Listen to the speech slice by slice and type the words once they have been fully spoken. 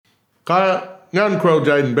Kaya, Ngan Crow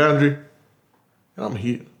Jayden Boundry, and I'm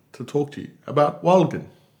here to talk to you about Walken.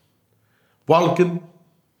 Walken,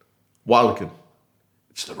 Walken.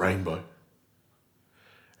 It's the rainbow.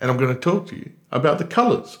 And I'm going to talk to you about the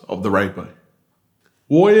colours of the rainbow.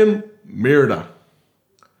 Wayan Mirda.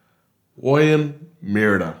 Wayan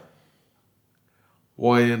Mirda.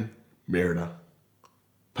 Wayan Mirda.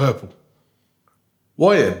 Purple.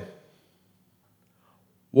 Wayan.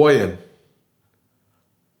 Wayan.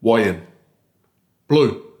 Wayan.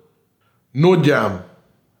 Blue. Nojam.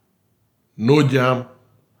 Nojam.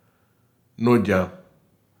 Nojam.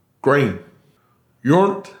 Green.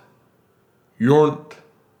 Yornt. Yornt.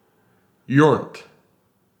 Yornt.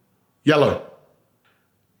 Yellow.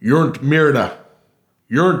 Yornt Mirda.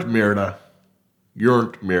 Yornt Mirda.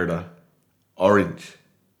 Yornt Mirda. Orange.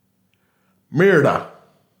 Mirda.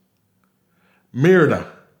 Mirda.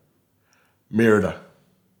 Mirda.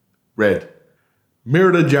 Red.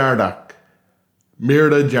 Mirda Jardak.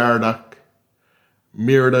 Mirda Jardak.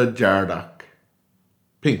 Mirda Jardak.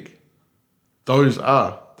 Pink. Those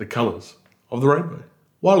are the colours of the rainbow.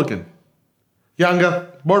 Walken.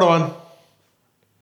 Younger. Bordawan.